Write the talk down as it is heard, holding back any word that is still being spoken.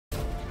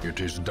It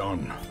is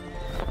done.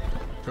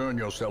 Turn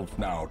yourself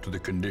now to the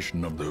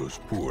condition of those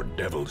poor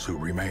devils who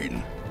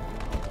remain.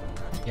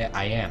 Yeah,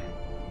 I am.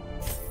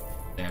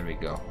 There we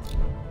go.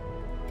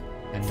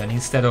 And then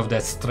instead of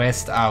that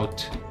stressed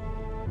out,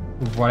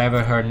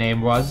 whatever her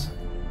name was,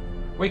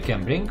 we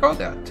can bring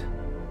Godart.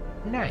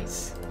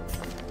 Nice.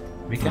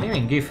 We can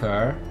even give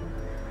her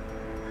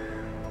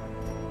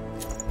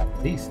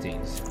these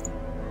things.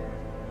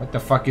 What the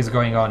fuck is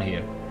going on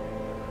here?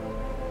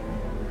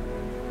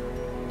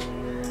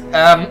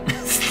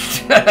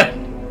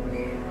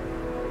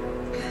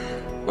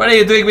 What are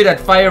you doing with that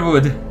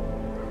firewood?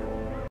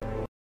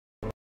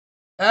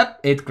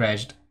 It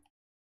crashed.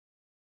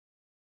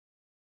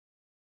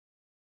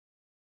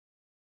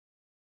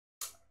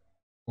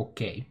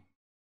 Okay.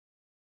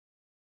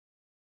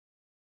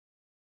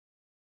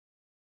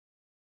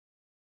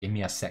 Give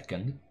me a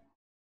second.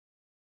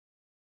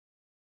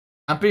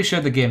 I'm pretty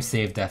sure the game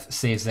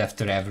saves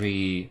after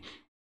every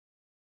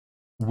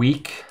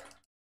week.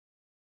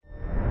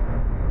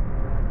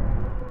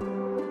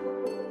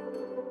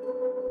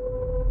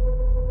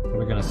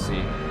 We're gonna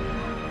see.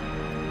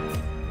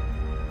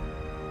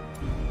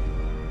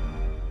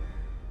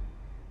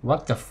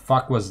 What the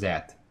fuck was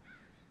that?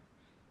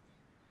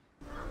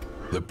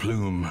 The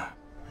plume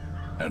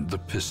and the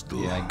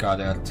pistol. Yeah, I got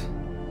it.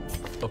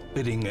 A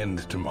fitting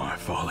end to my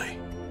folly.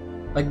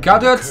 Like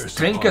Godart's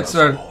trinkets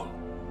are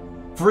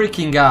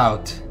freaking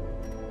out.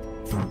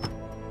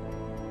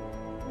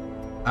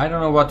 I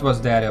don't know what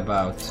was that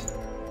about.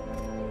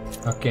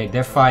 Okay,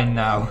 they're fine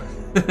now.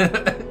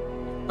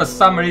 For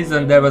some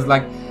reason there was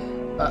like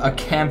a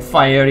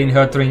campfire in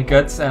her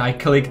trinkets and I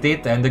clicked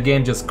it and the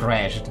game just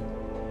crashed.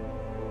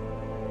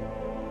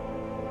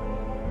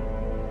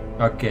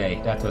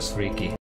 Okay, that was freaky.